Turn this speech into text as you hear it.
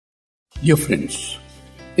Dear friends,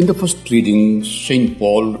 in the first reading, St.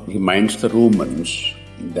 Paul reminds the Romans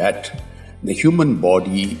that the human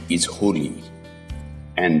body is holy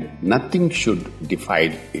and nothing should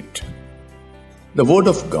defile it. The Word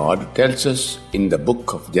of God tells us in the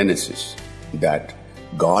book of Genesis that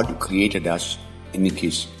God created us in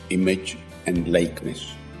His image and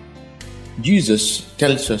likeness. Jesus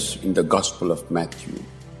tells us in the Gospel of Matthew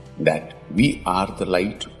that we are the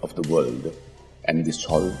light of the world and the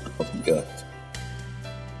salt of the earth.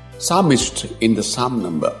 Psalmist in the Psalm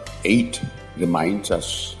number 8 reminds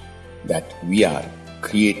us that we are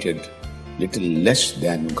created little less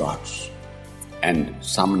than gods. And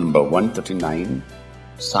Psalm number 139,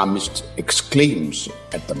 Psalmist exclaims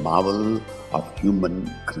at the marvel of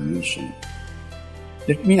human creation.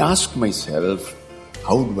 Let me ask myself,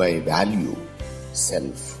 how do I value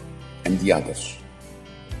self and the others?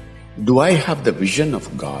 Do I have the vision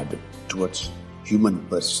of God towards human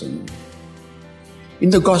person? In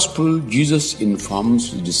the Gospel, Jesus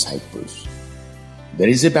informs the disciples, there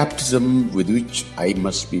is a baptism with which I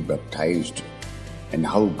must be baptized, and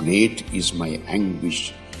how great is my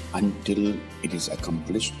anguish until it is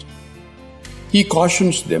accomplished. He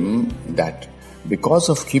cautions them that because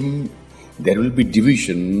of him there will be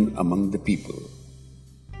division among the people.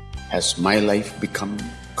 Has my life become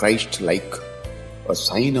Christ-like, a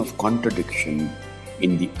sign of contradiction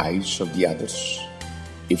in the eyes of the others?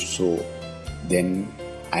 If so, then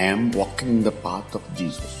I am walking the path of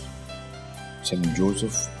Jesus. Saint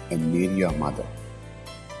Joseph and Mary, our mother,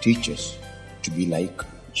 teach us to be like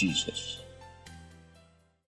Jesus.